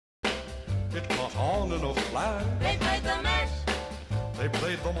not on in a flash. They played the mash. They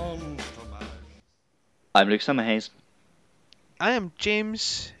played the monster mash. I'm Luke Summerhays. I am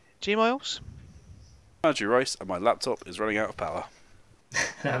James J. Miles. Andrew Rice, and my laptop is running out of power.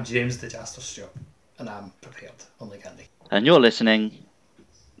 And I'm James the Jaster Stewart, and I'm prepared, unlike Andy. And you're listening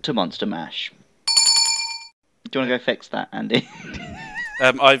to Monster Mash. Do you want to go fix that, Andy?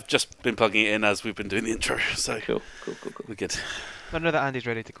 I've just been plugging it in as we've been doing the intro, so Cool. we're good. I know that Andy's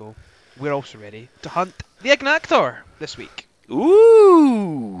ready to go. We're also ready to hunt the Agnaktor this week.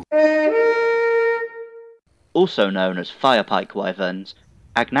 Ooh! Also known as firepike wyverns,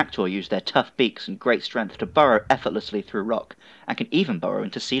 Agnaktor use their tough beaks and great strength to burrow effortlessly through rock, and can even burrow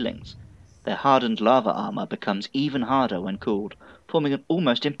into ceilings. Their hardened lava armour becomes even harder when cooled, forming an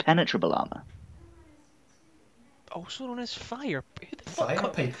almost impenetrable armour. Also known as fire.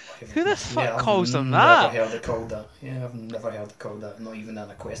 Firepike. Who the fuck calls them that? I've never heard it called that. Yeah, I've never heard it called that. Not even in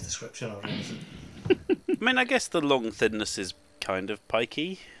a quest description or anything. I mean, I guess the long thinness is kind of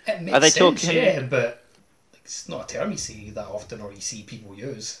pikey. It makes Are they sense, talking- yeah, but it's not a term you see that often or you see people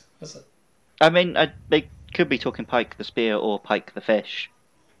use, is it? I mean, they could be talking pike the spear or pike the fish.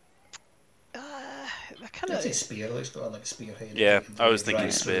 Kind It's a of. spear, it's got like a spearhead. Yeah, that I was thinking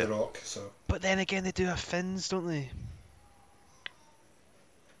drives through spear. the rock, so. But then again, they do have fins, don't they?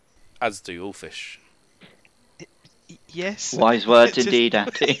 As do all fish. Yes. Wise words Which is- indeed,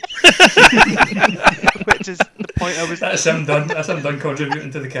 Andy. Which is the point I was. That's him done. That's him done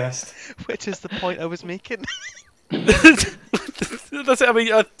contributing to the cast. Which is the point I was making. That's it. I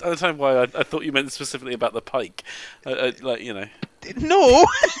mean, at the time, why I thought you meant specifically about the pike. Like, you know. No.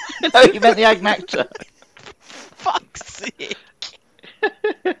 No, you meant the Agnaktor. Fuck's sake.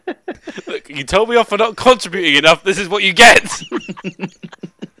 Look, you told me off for not contributing enough. This is what you get.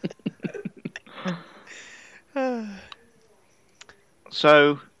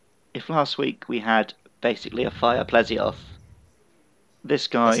 So, if last week we had basically a fire Plesioth, this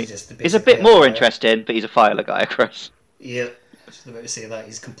guy This is just the is a basic bit more fire. interesting, but he's a fire Lagiacrus. Yeah, I was just about to say that.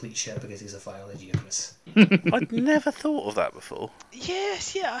 He's complete shit because he's a fire Lagiacrus. I'd never thought of that before.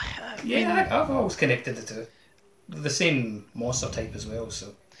 Yes, yeah. Yeah, I've always connected the two. They're the same monster type as well,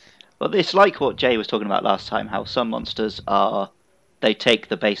 so. Well, it's like what Jay was talking about last time, how some monsters they take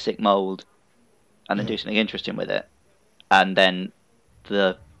the basic mould and then do something interesting with it. And then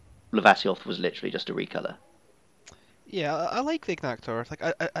the Levasioth was literally just a recolor. Yeah, I like the Agnaktor. Like,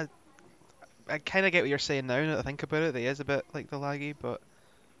 I kind of get what you're saying now that I think about it. He is a bit like the Laggy, but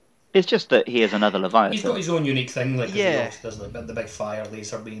It's just that he is another Leviathan. He's got his own unique thing, like 'cause Yeah. he also does like the big fire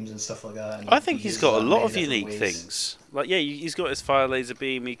laser beams and stuff like that. And I think he he's uses got that a in lot many of different unique ways. things. Like, yeah, he's got his fire laser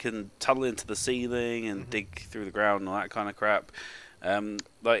beam. He can tunnel into the ceiling and dig through the ground and all that kind of crap.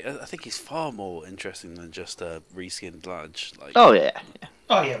 Like, I think he's far more interesting than just a reskinned Bludge. Like, Oh, yeah.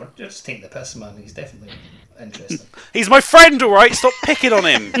 Oh yeah, we're just taking the piss, man. He's definitely interesting. he's my friend, all right. Stop picking on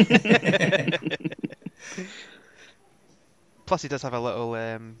him. plus he does have a little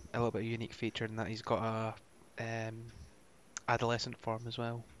bit of unique feature in that he's got a adolescent form as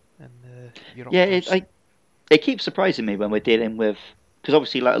well. And Yeah, it keeps surprising me when we're dealing with... Because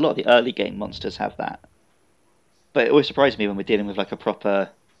obviously, like, a lot of the early game monsters have that. But it always surprises me when we're dealing with, like, a proper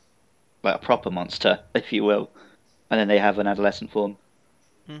monster, if you will. And then they have an adolescent form.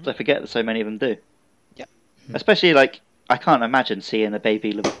 Mhm. So I forget that so many of them do. Yep. Especially, like, I can't imagine seeing a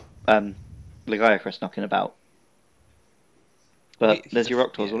baby Lagiacrus knocking about. But He's there's a-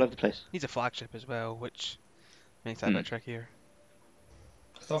 Uroktors yeah. all over the place. He's a flagship as well, which makes that a bit trickier.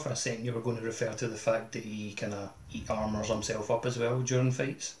 I thought for a second you were going to refer to the fact that he kind of armours himself up as well during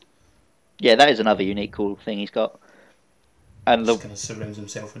fights. Yeah, that is another unique, cool thing he's got. And Just kind of surrounds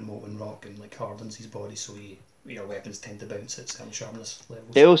himself in molten rock and like hardens his body so your weapons tend to bounce at certain sharpness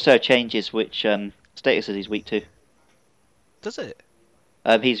levels. it also changes which statuses he's weak to. Does it?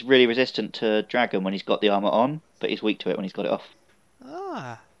 He's really resistant to dragon when he's got the armor on, but he's weak to it when he's got it off.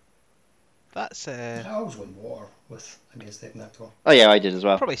 Ah. That's I always win war against the Agnaktor. Oh yeah, I did as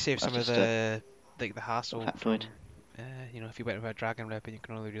well. probably save That's some of just the hassle. factoid. From, if you went with a dragon weapon, you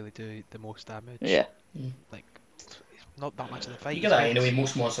can only really do the most damage. Yeah. Like, not that much of the fight. You get that anyway.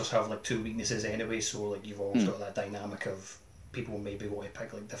 Most monsters have like two weaknesses anyway, so like you've always got that dynamic of people maybe want to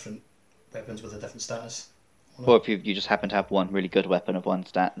pick like different weapons with a different status. Or if you just happen to have one really good weapon of one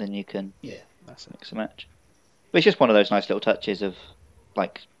stat, then you can Yeah. That's it. mix and match. But it's just one of those nice little touches of,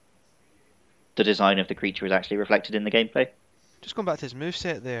 like, the design of the creature is actually reflected in the gameplay. Just going back to his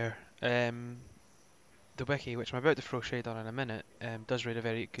moveset there, the wiki, which I'm about to throw shade on in a minute, does read a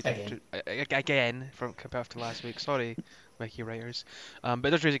very good... Again, from compared to last week, sorry, wiki writers. But it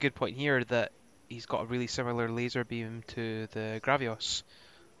does raise a good point here that he's got a really similar laser beam to the Gravios.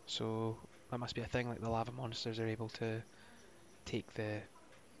 So that must be a thing. Like the lava monsters are able to take the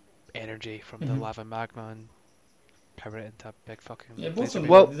energy from the lava magma and power it into a big fucking Yeah, both laser of them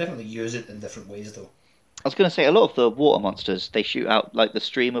beam. Well- they definitely use it in different ways though. I was going to say, a lot of the water monsters, they shoot out like the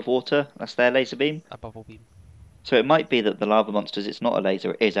stream of water. That's their laser beam. A bubble beam. So it might be that the lava monsters, it's not a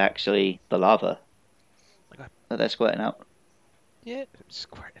laser, it is actually the lava Like a, that they're squirting out. yeah,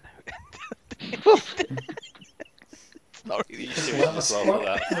 squirting out. It's not really. You seriously just laugh at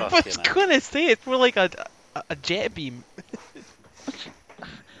that. I Fucking was hell. gonna say it's more like a jet beam.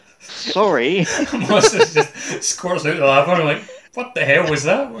 Sorry. Monster just squirts out the lava and I'm like, what the hell was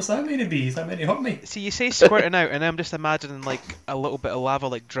that? What's that meant to be? Is that meant to hurt me? See, you say squirting out, and I'm just imagining like a little bit of lava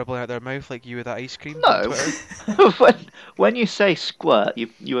like dribbling out their mouth, like you with that ice cream on No. Twitter. when you say squirt,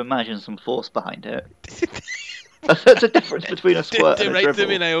 you imagine some force behind it. There's a difference between a squirt and a Right to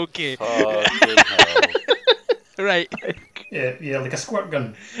dribble. me now, okay. Fucking hell. Right. Yeah, like a squirt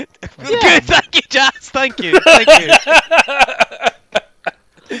gun. Good, thank you, Jazz. Thank you. Thank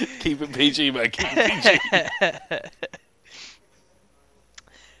you. Keep it PG, man. Keep it PG.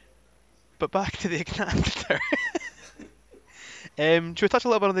 But back to the Agnaktor. Should we touch a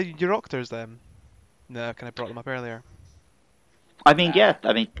little bit on the Uroktors then? No, I kind of brought them up earlier. I mean, yeah.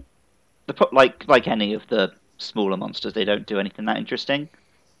 I mean, like any of the smaller monsters, they don't do anything that interesting.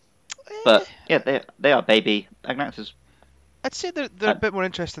 But yeah, they are baby Agnactors. I'd say they're a bit more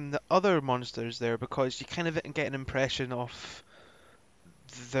interesting than the other monsters there because you kind of get an impression of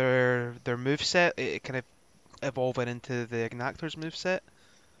their moveset. It kind of evolving into the Agnaktor's moveset.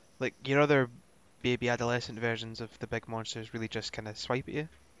 Like your other baby adolescent versions of the big monsters really just kind of swipe at you,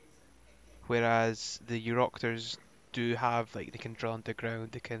 whereas the Uroktors do have like they can drill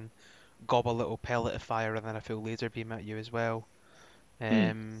underground, they can gob a little pellet of fire and then a full laser beam at you as well.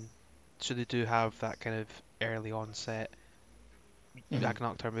 So they do have that kind of early onset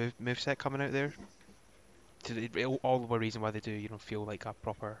Agnaktor moveset coming out there. All the reason why they do feel like a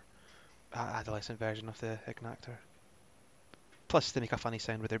proper adolescent version of the Agnaktor. Plus, they make a funny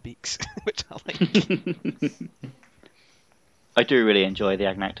sound with their beaks, which I like. I do really enjoy the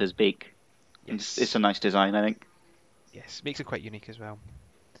Agnactor's beak. Yes. It's a nice design, I think. Yes, makes it quite unique as well.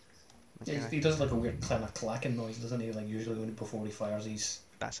 Yeah, he does like a weird kind of clacking noise, doesn't he? Like usually when before he fires his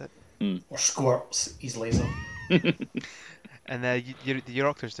That's it. or squirts his laser. And the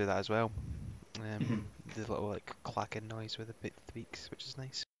Uroktors do that as well. The little like clacking noise with the beaks, which is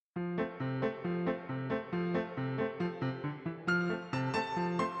nice.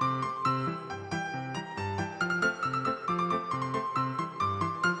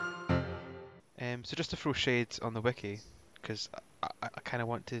 So just to throw shades on the wiki, because I kind of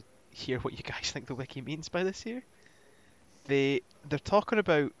want to hear what you guys think the wiki means by this here. They're talking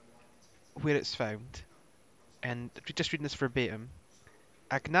about where it's found, and just reading this verbatim,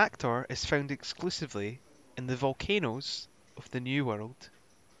 Agnaktor is found exclusively in the volcanoes of the New World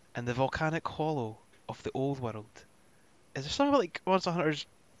and the volcanic hollow of the Old World. Is there something about like Monster Hunter's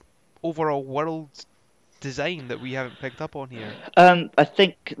overall world design that we haven't picked up on here? I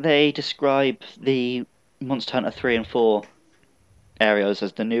think they describe the Monster Hunter 3 and 4 areas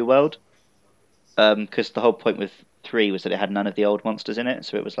as the New World. Because the whole point with 3 was that it had none of the old monsters in it,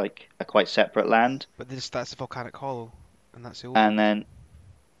 so it was like a quite separate land. But that's the volcanic hollow, and that's the old. And then,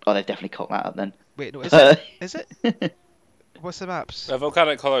 they've definitely cut that up then. Wait, no, is it? Is it? What's the maps?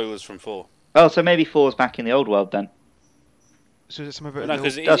 Volcanic Hollow was from 4. Oh, so maybe 4's back in the old world then. So is it something about No, the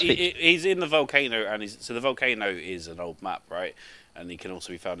because old... he's in the volcano, and so the volcano is an old map, right? And he can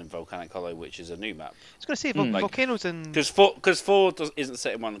also be found in Volcanic Hollow, which is a new map. I was going to say volcanoes in... Because 4 isn't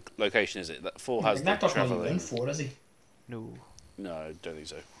set in one location, is it? 4 has the Agnaktor's not even travelling. in 4, is he? No. No, I don't think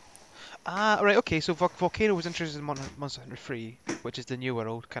so. Ah, right, okay, so Volcano was interested in Monster Hunter 3, which is the New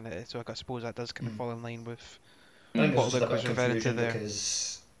World, kind of, so I suppose that does kind of fall in line with I think what there's Luke just was a bit of referring to confusion there.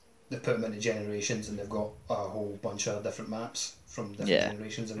 because they put them into generations and they've got a whole bunch of different maps from different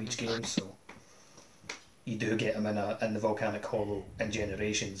generations of each game, so you do get them in the Volcanic Hollow in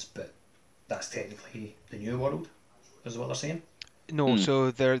generations, but that's technically the New World, is what they're saying. No,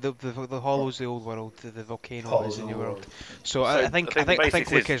 so the Hollow's the Old World, the Volcano is the New World. So I think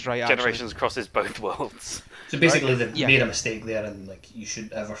Luke is right, actually. Generations crosses both worlds. So basically they've Yeah. made a mistake there, and like you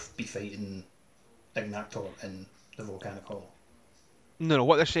should ever be fighting Agnaktor in the Volcanic Hollow. No,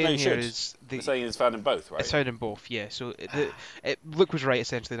 what they're saying No, you here should. is... They're saying it's found in both, right? It's found in both, yeah. So Luke was right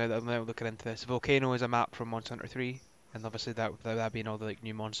essentially. Now that I'm now looking into this, Volcano is a map from Monster Hunter 3, and obviously that being all the like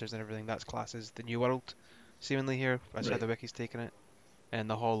new monsters and everything, that's classed as the New World, seemingly here. That's how Right. the wiki's taking it. And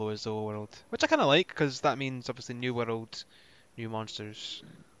the Hollow is the Old World, which I kind of like because that means obviously New World, new monsters.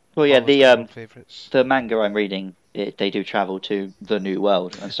 Well, yeah, Hollow's my old the favourites. the manga I'm reading they do travel to the new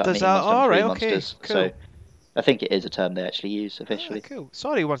world and start Does meeting that? monster All number right. 3 Okay. monsters. Cool. So I think it is a term they actually use Ah, officially. cool.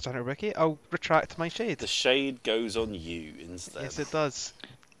 Sorry, Monster Hunter Ricky. I'll retract my shade. The shade goes on you instead. Yes, it does.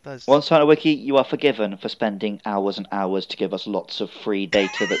 It does. Monster Hunter Wiki, you are forgiven for spending hours and hours to give us lots of free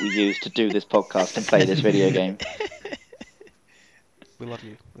data that we use to do this podcast and play this video game. We love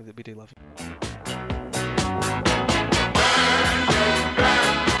you. We do love you.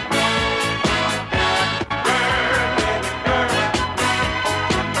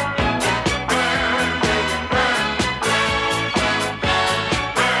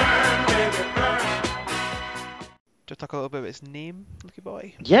 Do you talk a little bit about his name, Lucky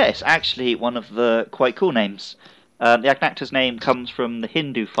Boy? Yeah, it's actually one of the quite cool names. The Agnaktor's name comes from the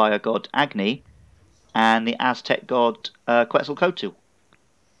Hindu fire god Agni and the Aztec god Quetzalcoatl.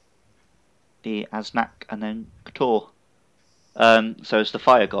 The Aznak and then Ktor. So it's the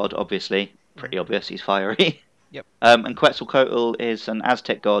fire god, obviously. Pretty obvious, he's fiery. Yep. And Quetzalcoatl is an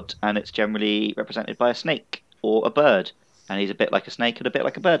Aztec god, and it's generally represented by a snake or a bird. And he's a bit like a snake and a bit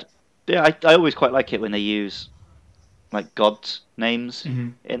like a bird. Yeah, I always quite like it when they use like gods' names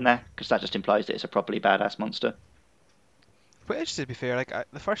in there, because that just implies that it's a properly badass monster. But interesting, to be fair, like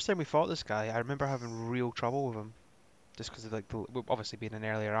the first time we fought this guy, I remember having real trouble with him, just because of like obviously being an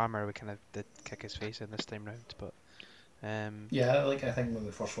earlier armor, we kind of did kick his face in this time round. But yeah, like I think when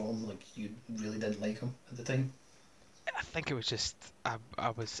we first fought him, like you really didn't like him at the time. I think it was just I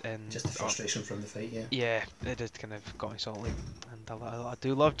was in Just the frustration from the fight, yeah. Yeah, it just kind of got me salty, and I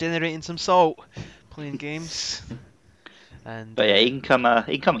do love generating some salt playing games. And But yeah, he can come at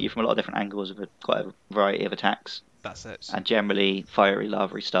you from a lot of different angles with quite a variety of attacks. that's it. And generally, fiery,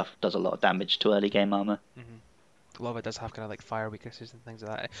 lavery stuff does a lot of damage to early game armor. A lot of it does have kind of like fire weaknesses and things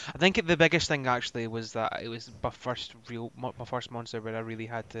like that. I think the biggest thing actually was that it was my first monster where I really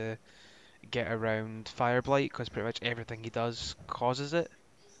had to get around Fire Blight, because pretty much everything he does causes it.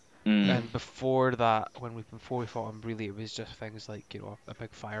 And before that, before we fought him, really it was just things like, you know, a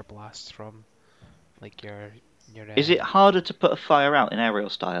big fire blast from like your. Is it harder to put a fire out in aerial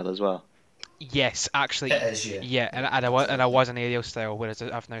style as well? Yes, actually. It is, yeah. Yeah, and I was an aerial style, whereas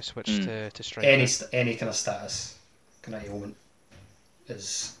I've now switched to striker. Any kind of status kind of ailment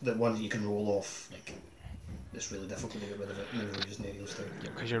is the one that you can roll off. Like, it's really difficult to get rid of it when you're using aerial style. Yeah,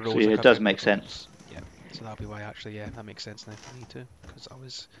 because your So rolls yeah, are it does covered make with- sense. Yeah, so that'll be why actually. Yeah, that makes sense now for me too, because I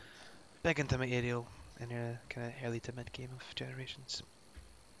was big into my aerial in a kind of early to mid game of Generations.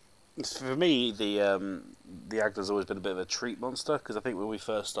 For me, the Agda's always been a bit of a treat monster, because I think when we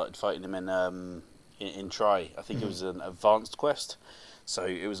first started fighting him in Tri, I think it was an advanced quest, so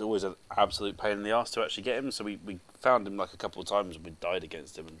it was always an absolute pain in the arse to actually get him. So we found him like a couple of times and we died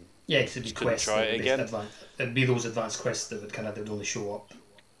against him. And Yeah, because it'd be couldn't quests. try that it would be again. It'd be those advanced quests that would only show up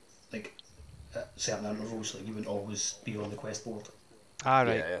like at certain intervals. Like you wouldn't always be on the quest board. Ah,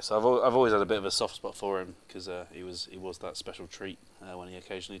 right. Yeah. So I've always had a bit of a soft spot for him, because he was that special treat when he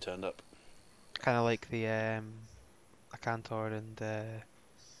occasionally turned up. Kind of like the Agnaktor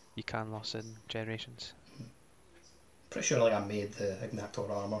and Loss in Generations. Pretty sure like I made the Agnaktor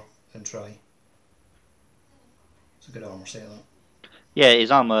armor and try. It's a good armor set that. Yeah,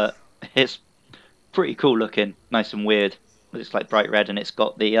 his armor, it's pretty cool looking, nice and weird. It's like bright red and it's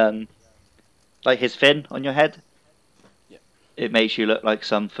got the like his fin on your head. Yeah. It makes you look like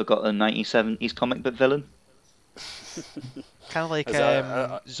some forgotten 1970s comic book villain. Kind of like Is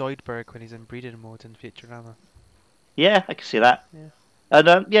that, Zoidberg when he's in breeding mode in Futurama. Yeah, I can see that. Yeah.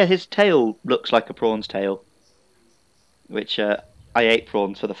 And yeah, his tail looks like a prawn's tail, which I ate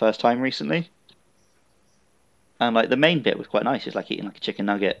prawns for the first time recently. And like the main bit was quite nice. It's like eating like a chicken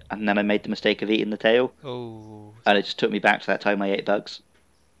nugget, and then I made the mistake of eating the tail, Oh. and it just took me back to that time I ate bugs.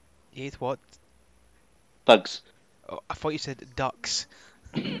 You ate what? Bugs. Oh, I thought you said ducks.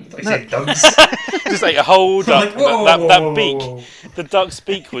 I thought you said dogs. Just like a whole duck. Like, whoa, that whoa, beak. whoa, whoa. The duck's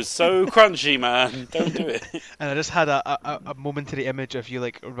beak was so crunchy, man. Don't do it. And I just had a momentary image of you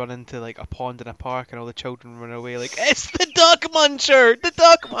like running to like a pond in a park and all the children run away like, it's the duck muncher! The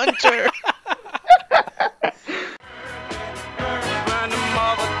duck muncher!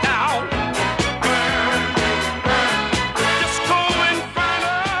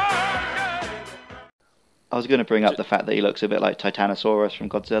 I was going to bring up the fact that he looks a bit like Titanosaurus from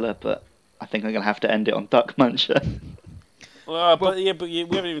Godzilla, but I think I'm going to have to end it on Duck Muncher. But we haven't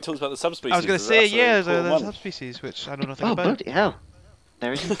even talked about the subspecies. I was going to say, yeah, there's a subspecies, which I know nothing Oh, about. bloody hell.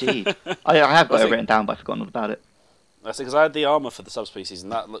 There is indeed. I have got it written down, but I've forgotten all about it. That's because I had the armor for the subspecies,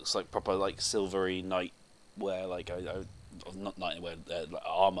 and that looks like proper like silvery knight wear, like not knight wear, like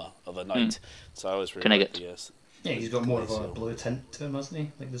armor of a knight. So I was really Can I like get- yes. Yeah, he's got more of a blue tint to him, hasn't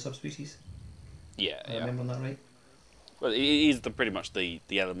he? Like the subspecies. Yeah, I yeah. remember that right. Well, he's pretty much the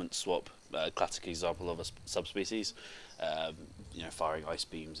element swap, classic example of a subspecies. Firing ice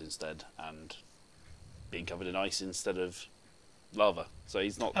beams instead and being covered in ice instead of lava. So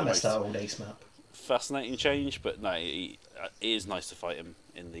he's not I the missed most that old ice map. fascinating change, but no, it is nice to fight him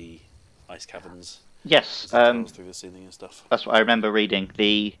in the ice caverns. Yes, As he travels through the ceiling and stuff. that's what I remember reading.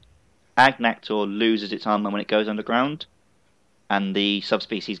 The Agnaktor loses its armor when it goes underground, and the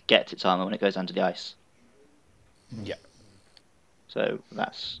subspecies gets its armor when it goes under the ice. Yeah. So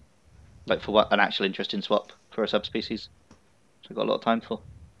that's like for what an actual interesting swap for a subspecies. So I've got a lot of time for.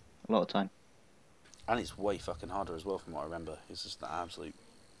 A lot of time. And it's way fucking harder as well, from what I remember. He's just an absolute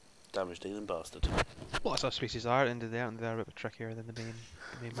damage-dealing bastard. What subspecies are into there, and they're a bit trickier than the main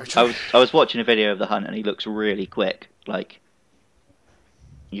one. I was watching a video of the hunt, and he looks really quick. Like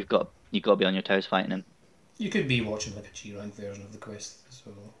you've got to be on your toes fighting him. You could be watching like a G-rank version of the quest,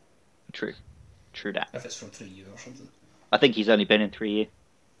 so True that. if it's from 3U or something. I think he's only been in 3 years.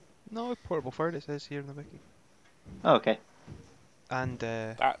 No, portable third it says here in the wiki. Oh, okay. And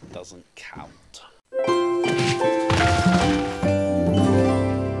That doesn't count.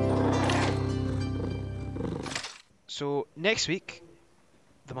 so next week,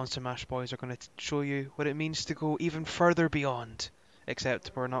 the Monster Mash boys are going to show you what it means to go even further beyond.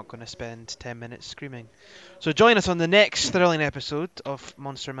 Except we're not going to spend 10 minutes screaming. So join us on the next thrilling episode of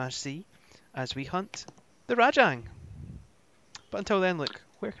Monster Mash Z as we hunt the Rajang. But until then, look,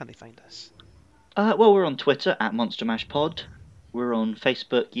 where can they find us? Well, we're on Twitter at Monster Mash Pod. We're on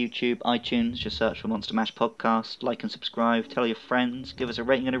Facebook, YouTube, iTunes. Just search for Monster Mash Podcast. Like and subscribe. Tell your friends. Give us a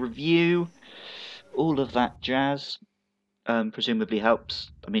rating and a review. All of that jazz. Presumably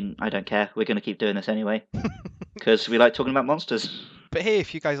helps. I mean, I don't care. We're going to keep doing this anyway. Because we like talking about monsters. But hey,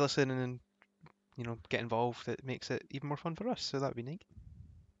 if you guys listen and get involved, it makes it even more fun for us. So that'd be neat.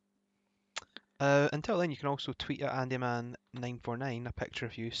 Until then, you can also tweet at AndyMan949 a picture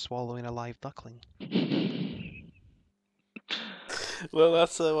of you swallowing a live duckling. Well,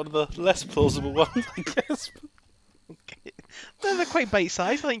 that's one of the less plausible ones, I guess. Okay. They're quite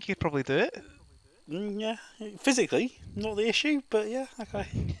bite-sized. I think you could probably do it. Yeah, physically, not the issue, but yeah, okay.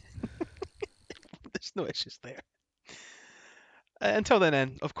 There's no issues there. Until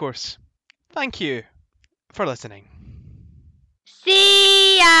then, of course, thank you for listening.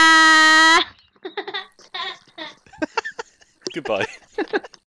 See ya! Goodbye.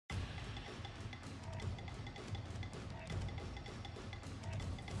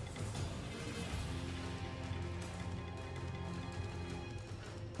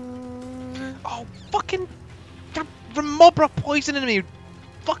 Oh, fucking Remobra poisoning me,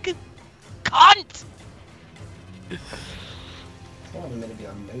 fucking cunt! I thought it was meant to be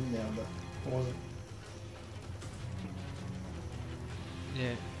a moon there, but it wasn't.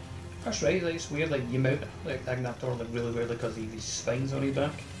 Yeah. That's right, like, it's weird, like, you mount like Agnaktor like really weirdly because he has these spines on his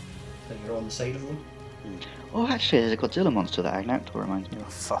back. Like you're on the side of them. Oh, actually, there's a Godzilla monster that Agnaktor reminds me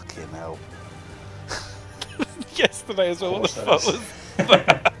of. Fucking hell. Yesterday as well, what the Of course fuck was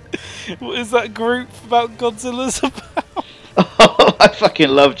that? What is that group about Godzilla's about? Oh, I fucking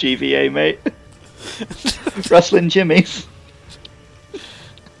love GVA, mate. Rustling Jimmies.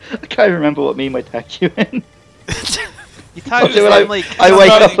 I can't remember what meme I tagged you in. You tagged So, me like, in, I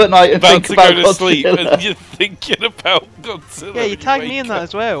wake up at night and about think to about go to sleep Godzilla. and you're thinking about Godzilla. yeah, you when tagged me in wake that up.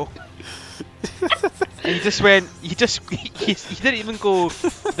 as well. And you just went, you didn't even go,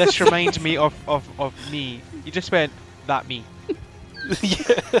 this reminds me of me. You just went, that me.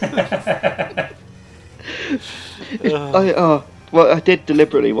 Well, I did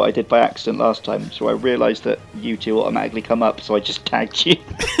deliberately what I did by accident last time, so I realised that you two automatically come up, so I just tagged you.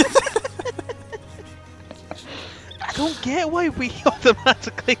 I don't get why we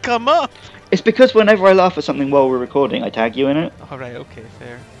automatically come up. It's because whenever I laugh at something while we're recording, I tag you in it. Alright, okay,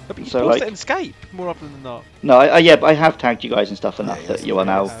 fair. But you So, post like- it in Skype more often than not. No, yeah, but I have tagged you guys and stuff enough that you are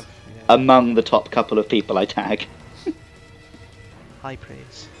now have, yeah. among the top couple of people I tag. High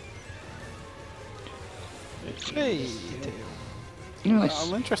praise. Hey, Nice.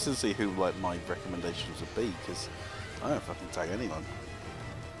 I'm interested to see who like my recommendations would be, because I don't fucking tag anyone.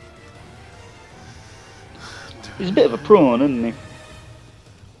 He's a bit of a prawn, isn't he?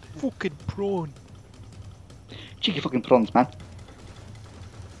 fucking prawn. Cheeky fucking prawns, man.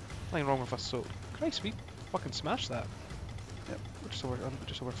 Nothing wrong with us, so Christ, we fucking smashed that. Yep. We're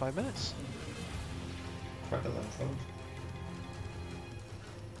just over 5 minutes. Crack of them frogs.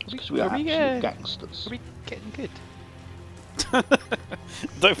 Because we are absolute gangsters. Are we getting good?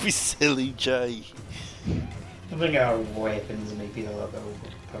 Don't be silly, Jay. I think our weapons may be a little bit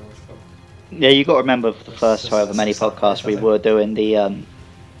overpowered for. Yeah, you got to remember for the first however many podcasts we were doing the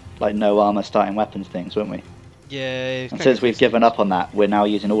like no armor starting weapons things, weren't we? Yeah. And since we've given up on that, we're now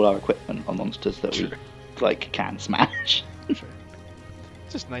using all our equipment on monsters that we can smash. True.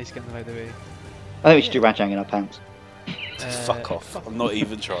 It's just nice getting them out of the way. I think we should do Rajang in our pants. Fuck off! I'm not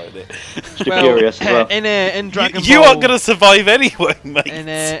even trying it. Should do Furious as well. In Dragon You Ball, aren't gonna survive anyway, mate.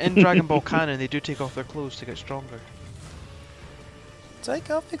 in Dragon Ball canon, they do take off their clothes to get stronger. Take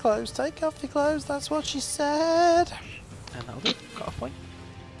off your clothes. Take off your clothes. That's what she said. And that'll do.